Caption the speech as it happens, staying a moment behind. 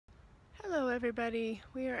Hello everybody,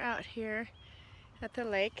 we are out here at the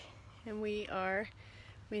lake and we are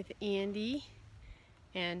with Andy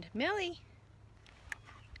and Millie.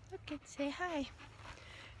 Look, say hi.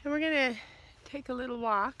 And we're gonna take a little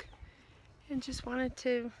walk and just wanted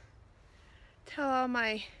to tell all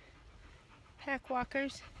my pack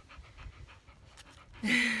walkers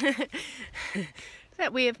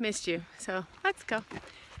that we have missed you. So let's go.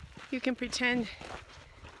 You can pretend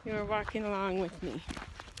you're walking along with me.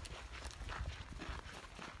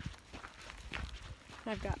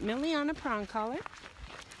 I've got Millie on a prong collar,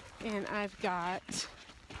 and I've got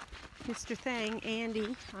Mr. Thang,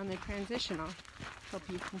 Andy, on the transitional. Hope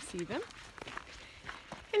you can see them.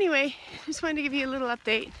 Anyway, just wanted to give you a little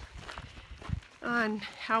update on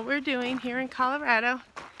how we're doing here in Colorado.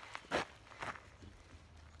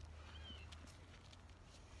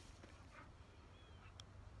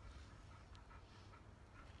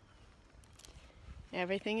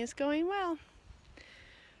 Everything is going well.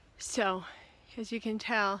 So, as you can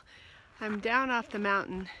tell, I'm down off the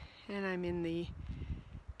mountain and I'm in the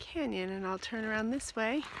canyon, and I'll turn around this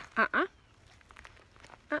way.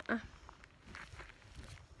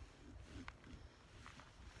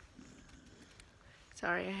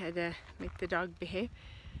 Sorry, I had to make the dog behave.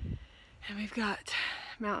 And we've got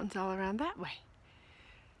mountains all around that way.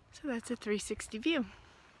 So that's a 360 view.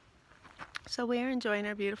 So we are enjoying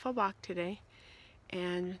our beautiful walk today,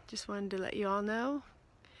 and just wanted to let you all know,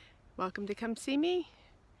 welcome to come see me.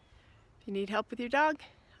 If you need help with your dog,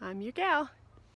 I'm your gal.